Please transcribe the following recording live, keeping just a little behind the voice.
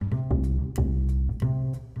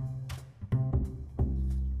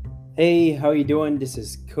Hey, how you doing? This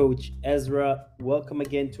is Coach Ezra. Welcome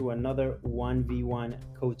again to another 1v1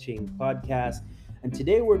 coaching podcast. And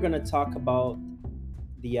today we're going to talk about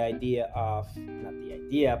the idea of not the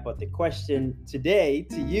idea, but the question today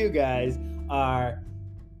to you guys are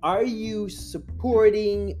you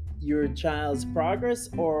supporting your child's progress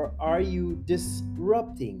or are you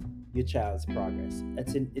disrupting your child's progress?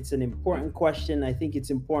 It's an important question. I think it's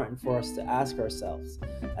important for us to ask ourselves.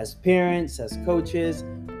 As parents, as coaches,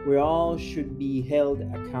 we all should be held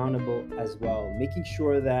accountable as well, making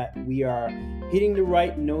sure that we are hitting the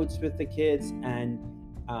right notes with the kids and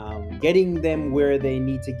getting them where they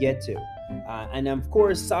need to get to. And of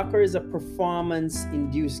course, soccer is a performance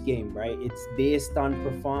induced game, right? It's based on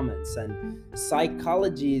performance, and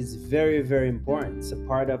psychology is very, very important. It's a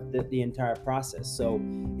part of the entire process. So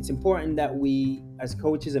it's important that we, as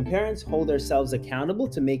coaches and parents, hold ourselves accountable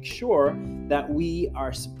to make sure that we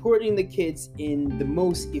are supporting the kids in the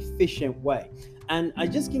most efficient way. And I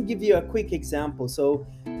just can give you a quick example. So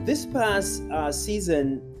this past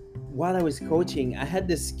season, while I was coaching, I had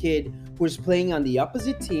this kid who was playing on the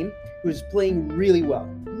opposite team who was playing really well.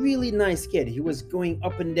 Really nice kid. He was going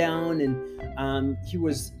up and down and he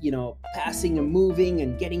was, passing and moving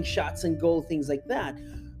and getting shots and goal, things like that.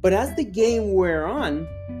 But as the game wore on,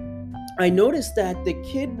 I noticed that the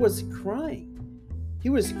kid was crying. He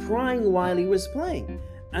was crying while he was playing.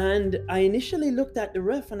 And I initially looked at the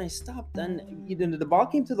ref and I stopped. And the ball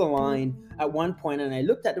came to the line at one point, and I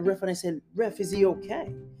looked at the ref and I said, "Ref, is he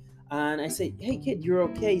okay?" And I said, "Hey kid, you're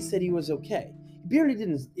okay." He said he was okay.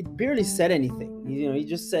 It barely said anything. He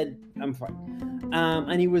just said, "I'm fine."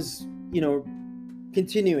 And he was,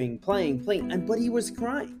 continuing playing, but he was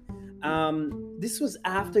crying. This was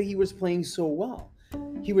after he was playing so well.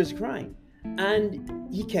 He was crying, and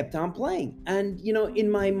he kept on playing. And in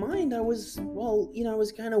my mind, I was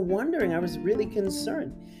kind of wondering. I was really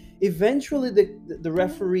concerned. Eventually, the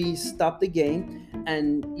referee stopped the game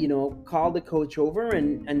and called the coach over,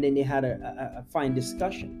 and then they had a fine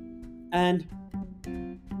discussion. And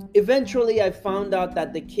eventually, I found out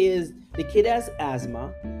that the kid has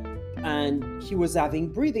asthma, and he was having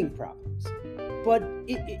breathing problems. But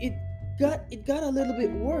it got a little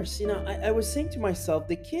bit worse. I was saying to myself,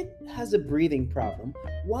 the kid has a breathing problem.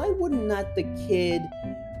 Why wouldn't not the kid,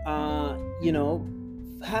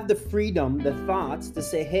 have the freedom, the thoughts to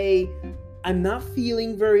say, "Hey, I'm not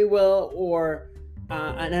feeling very well," or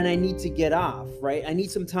and I need to get off, right? I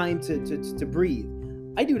need some time to breathe.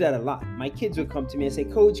 I do that a lot. My kids would come to me and say,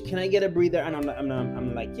 "Coach, can I get a breather?" And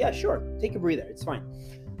I'm like, "Yeah, sure, take a breather. It's fine."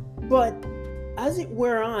 But as it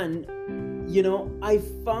wore on, I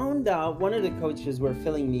found out one of the coaches were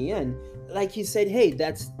filling me in. Like he said, "Hey,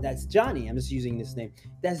 that's Johnny." I'm just using this name.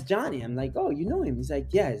 "That's Johnny." I'm like, "Oh, you know him?" He's like,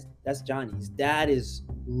 "Yes, that's Johnny. His dad is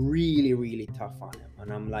really, really tough on him."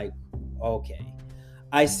 And I'm like, "Okay,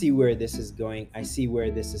 I see where this is going. I see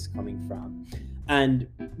where this is coming from." And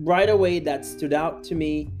right away, that stood out to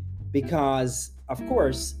me because, of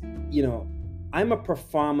course, you know, I'm a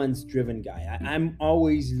performance driven guy. I'm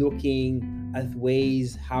always looking at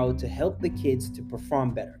ways how to help the kids to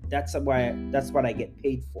perform better. That's what I get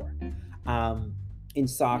paid for um, in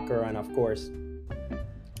soccer, and of course,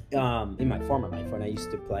 in my former life when I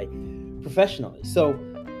used to play professionally. So,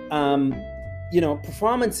 um,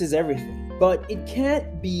 performance is everything, but it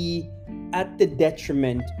can't be at the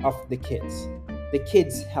detriment of the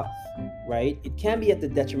kids' health, right? It can be at the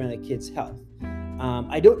detriment of the kids' health.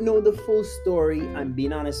 I don't know the full story. I'm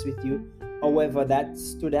being honest with you. However, that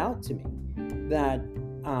stood out to me that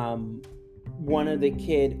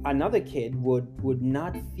another kid would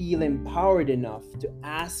not feel empowered enough to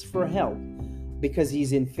ask for help because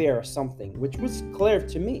he's in fear of something, which was clear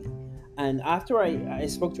to me. And after I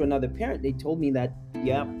spoke to another parent, they told me that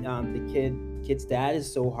yeah, the kid's dad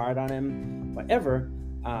is so hard on him, whatever.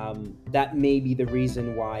 That may be the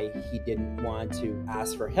reason why he didn't want to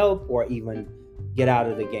ask for help or even get out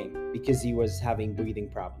of the game because he was having breathing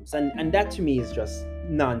problems. And that to me is just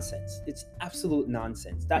nonsense. It's absolute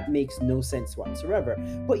nonsense. That makes no sense whatsoever.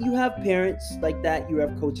 But you have parents like that, you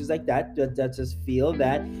have coaches like that just feel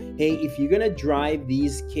that, hey, if you're gonna drive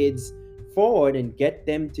these kids forward and get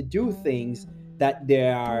them to do things that they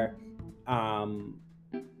are um,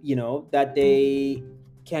 that they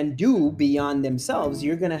can do beyond themselves,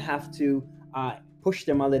 you're gonna have to push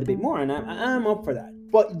them a little bit more, and I'm up for that.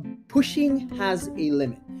 But pushing has a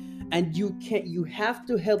limit, and you have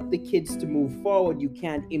to help the kids to move forward. You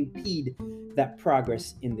can't impede that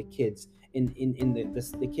progress in the kids in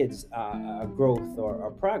the kids growth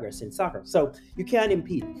or progress in soccer. So you can't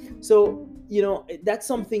impede. So that's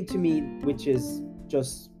something to me which is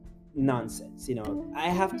just nonsense. I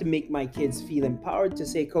have to make my kids feel empowered to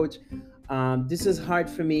say, Coach, this is hard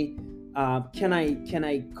for me. Can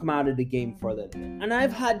I come out of the game for a little bit? And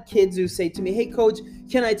I've had kids who say to me, hey coach,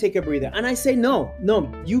 can I take a breather? And I say, no,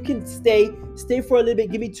 you can stay for a little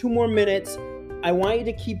bit. Give me 2 more minutes. I want you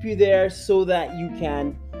to keep you there so that you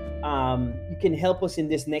can help us in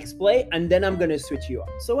this next play, and then I'm gonna switch you up.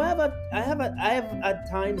 So I have at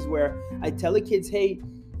times where I tell the kids, hey,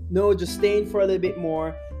 no, just stay in for a little bit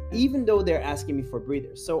more, even though they're asking me for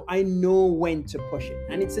breathers. So I know when to push it.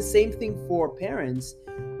 And it's the same thing for parents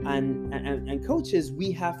and coaches.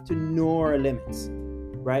 We have to know our limits,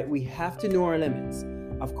 right? We have to know our limits.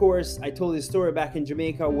 Of course, I told this story back in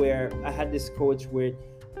Jamaica where I had this coach where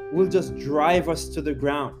will just drive us to the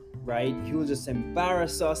ground, right? He will just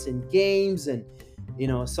embarrass us in games and,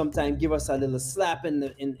 sometimes give us a little slap in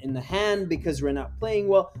the hand because we're not playing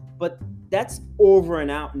well. But that's over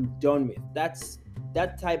and out and done with.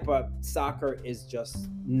 That type of soccer is just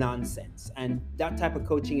nonsense. And that type of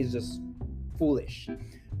coaching is just foolish,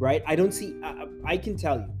 right? I can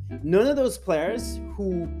tell you, none of those players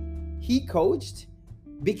who he coached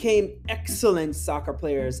became excellent soccer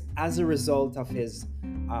players as a result of his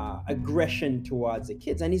aggression towards the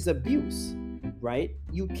kids and his abuse, right?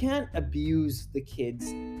 You can't abuse the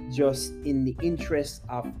kids just in the interest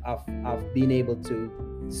of being able to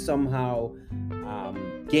somehow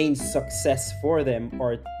gain success for them,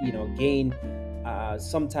 or gain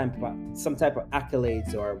some type of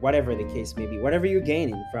accolades, or whatever the case may be, whatever you're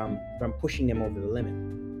gaining from pushing them over the limit,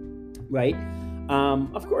 right?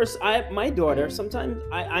 Of course, my daughter, sometimes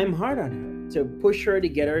I'm hard on her to push her, to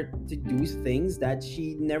get her to do things that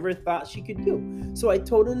she never thought she could do. So I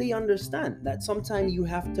totally understand that sometimes you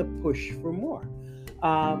have to push for more.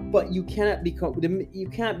 But you can't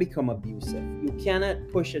become abusive. You cannot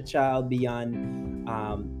push a child beyond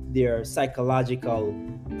their psychological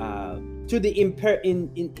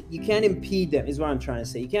you can't impede them, is what I'm trying to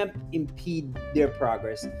say. You can't impede their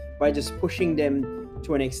progress by just pushing them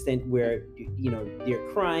to an extent where they're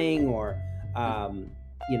crying, or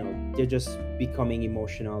they're just becoming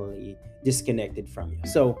emotionally disconnected from you.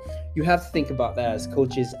 So you have to think about that as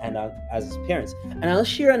coaches and as parents. And I'll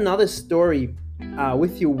share another story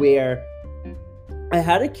with you where I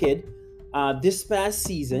had a kid this past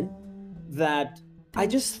season that I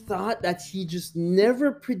just thought that he just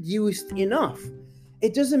never produced enough.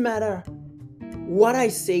 It doesn't matter what I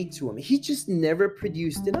say to him, he just never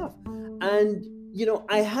produced enough. And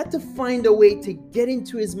I had to find a way to get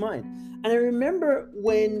into his mind. And I remember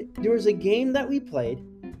when there was a game that we played,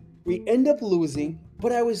 we ended up losing,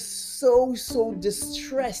 but I was so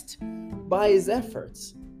distressed by his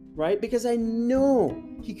efforts, right? Because I know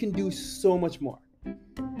he can do so much more,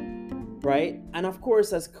 right? And of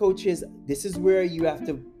course, as coaches, this is where you have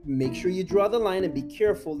to make sure you draw the line and be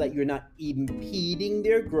careful that you're not impeding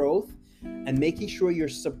their growth, and making sure you're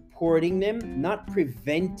supporting them, not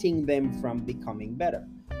preventing them from becoming better,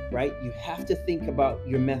 right? You have to think about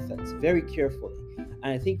your methods very carefully. And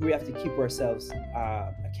I think we have to keep ourselves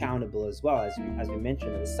accountable as well, as we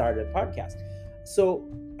mentioned at the start of the podcast. So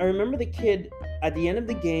I remember the kid at the end of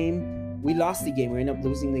the game, we lost the game. We ended up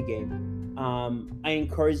losing the game. I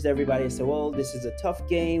encouraged everybody. I said, well, this is a tough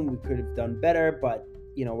game. We could have done better, but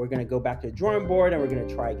we're going to go back to the drawing board and we're going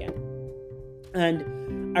to try again.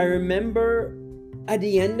 And I remember at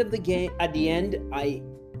the end of the game, I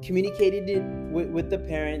communicated it with the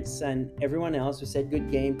parents and everyone else who said good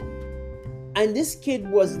game. And this kid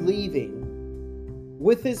was leaving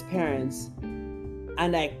with his parents,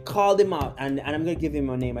 and I called him out, and I'm going to give him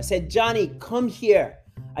a name. I said, Johnny, come here.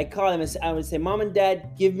 I called him. I would say, Mom and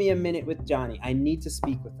Dad, give me a minute with Johnny. I need to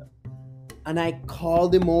speak with him. And I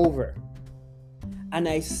called him over. And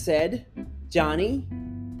I said, Johnny,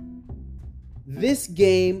 this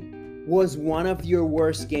game was one of your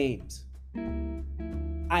worst games.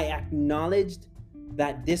 I acknowledged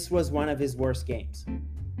that this was one of his worst games,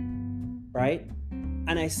 right?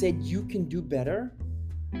 And I said, you can do better.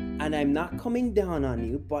 And I'm not coming down on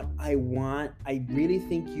you, but I really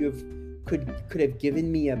think you could have given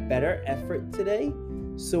me a better effort today.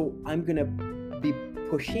 So I'm going to be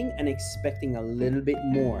pushing and expecting a little bit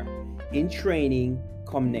more in training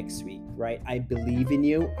come next week, right? I believe in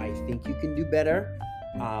you. I think you can do better.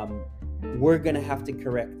 We're going to have to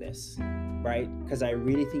correct this, right? Because I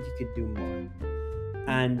really think you could do more.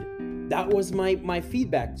 And that was my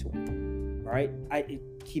feedback to him, right? I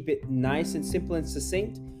keep it nice and simple and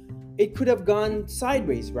succinct. It could have gone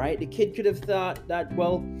sideways, right? The kid could have thought that,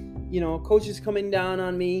 well, coach is coming down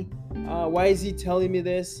on me. Why is he telling me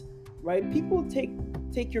this, right? People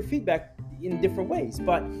take your feedback in different ways.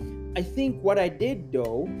 But I think what I did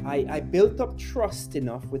though, I built up trust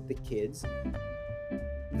enough with the kids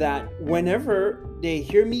that whenever they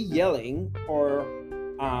hear me yelling or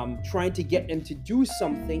trying to get them to do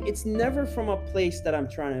something, it's never from a place that I'm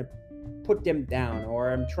trying to put them down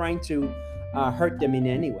or I'm trying to hurt them in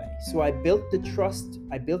any way. So I built the trust,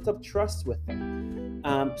 I built up trust with them.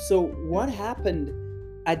 So what happened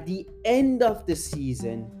at the end of the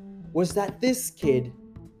season was that this kid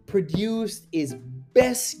produced his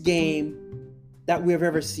best game that we've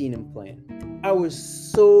ever seen him playing. I was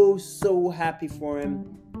so happy for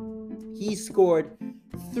him. He scored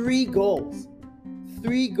 3 goals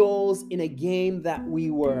in a game that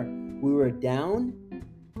we were down,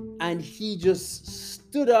 and he just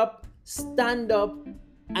stand up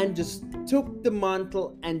and just took the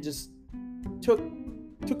mantle and just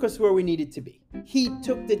took us where we needed to be. He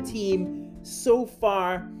took the team so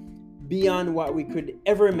far beyond what we could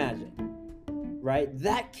ever imagine, right?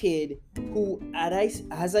 That kid who,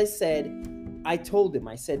 as I said, I told him,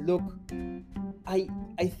 I said, look, I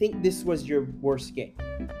think this was your worst game,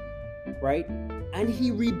 right? And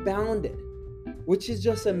he rebounded, which is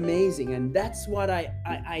just amazing. And that's what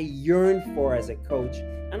I yearn for as a coach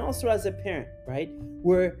and also as a parent, right?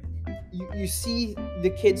 Where you see the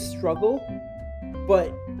kids struggle,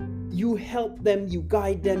 but you help them, you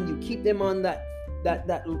guide them, you keep them on that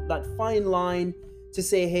fine line to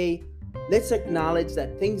say, hey, let's acknowledge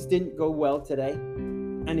that things didn't go well today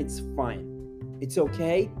and it's fine. It's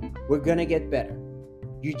okay. We're going to get better.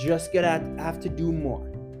 You just gotta have to do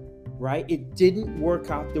more, right? It didn't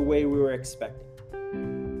work out the way we were expecting,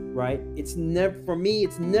 right? It's never, for me,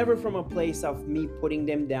 it's never from a place of me putting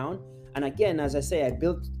them down. And again, as I say,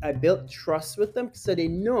 I built trust with them so they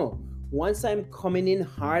know once I'm coming in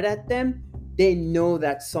hard at them, they know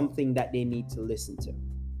that's something that they need to listen to,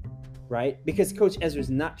 right? Because Coach Ezra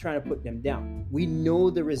is not trying to put them down. We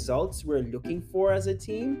know the results we're looking for as a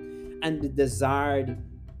team and the desired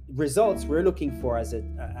results we're looking for as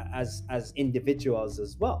individuals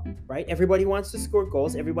as well, right? Everybody wants to score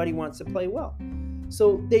goals. Everybody wants to play well.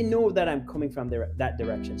 So they know that I'm coming from that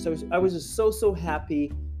direction. So I was just so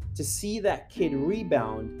happy to see that kid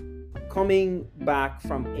rebound, coming back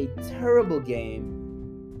from a terrible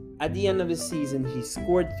game. At the end of the season, he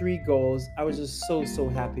scored 3 goals. I was just so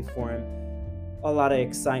happy for him. A lot of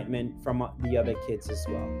excitement from the other kids as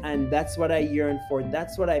well. And that's what I yearn for.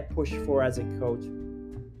 That's what I push for as a coach.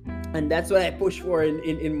 And that's what I push for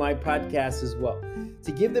in my podcast as well.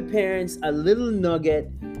 To give the parents a little nugget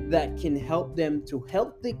that can help them to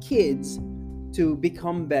help the kids to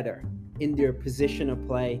become better in their position of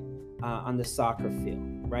play on the soccer field,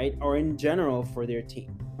 right? Or in general for their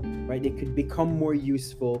team, right? They could become more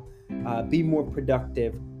useful, be more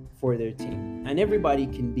productive for their team. And everybody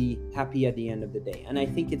can be happy at the end of the day. And I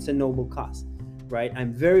think it's a noble cause, right?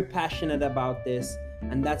 I'm very passionate about this,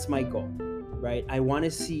 and that's my goal. Right? I want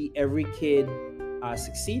to see every kid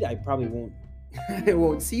succeed. I probably won't I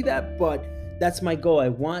won't see that, but that's my goal. I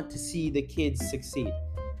want to see the kids succeed.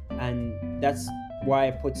 And that's why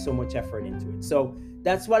I put so much effort into it. So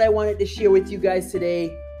that's what I wanted to share with you guys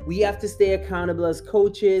today. We have to stay accountable as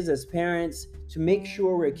coaches, as parents, to make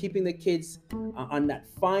sure we're keeping the kids on that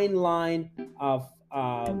fine line of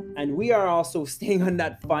and we are also staying on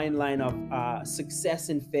that fine line of success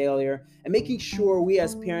and failure, and making sure we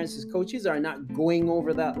as parents, as coaches, are not going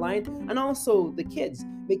over that line. And also the kids,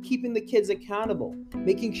 keeping the kids accountable,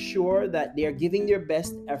 making sure that they are giving their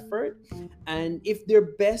best effort. And if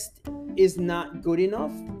their best is not good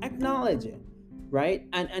enough, acknowledge it, right?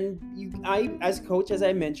 I, as coach, as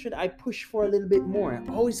I mentioned, I push for a little bit more.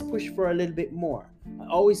 I always push for a little bit more. I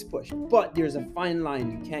always push. But there's a fine line.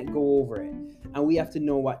 You can't go over it. And we have to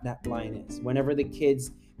know what that line is. Whenever the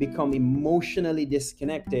kids become emotionally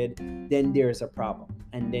disconnected, then there's a problem.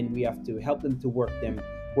 And then we have to help them to work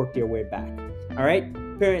their way back. All right,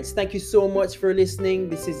 parents, thank you so much for listening.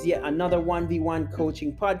 This is yet another 1v1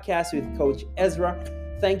 coaching podcast with Coach Ezra.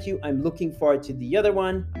 Thank you. I'm looking forward to the other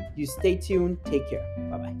one. You stay tuned. Take care.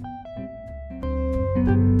 Bye-bye.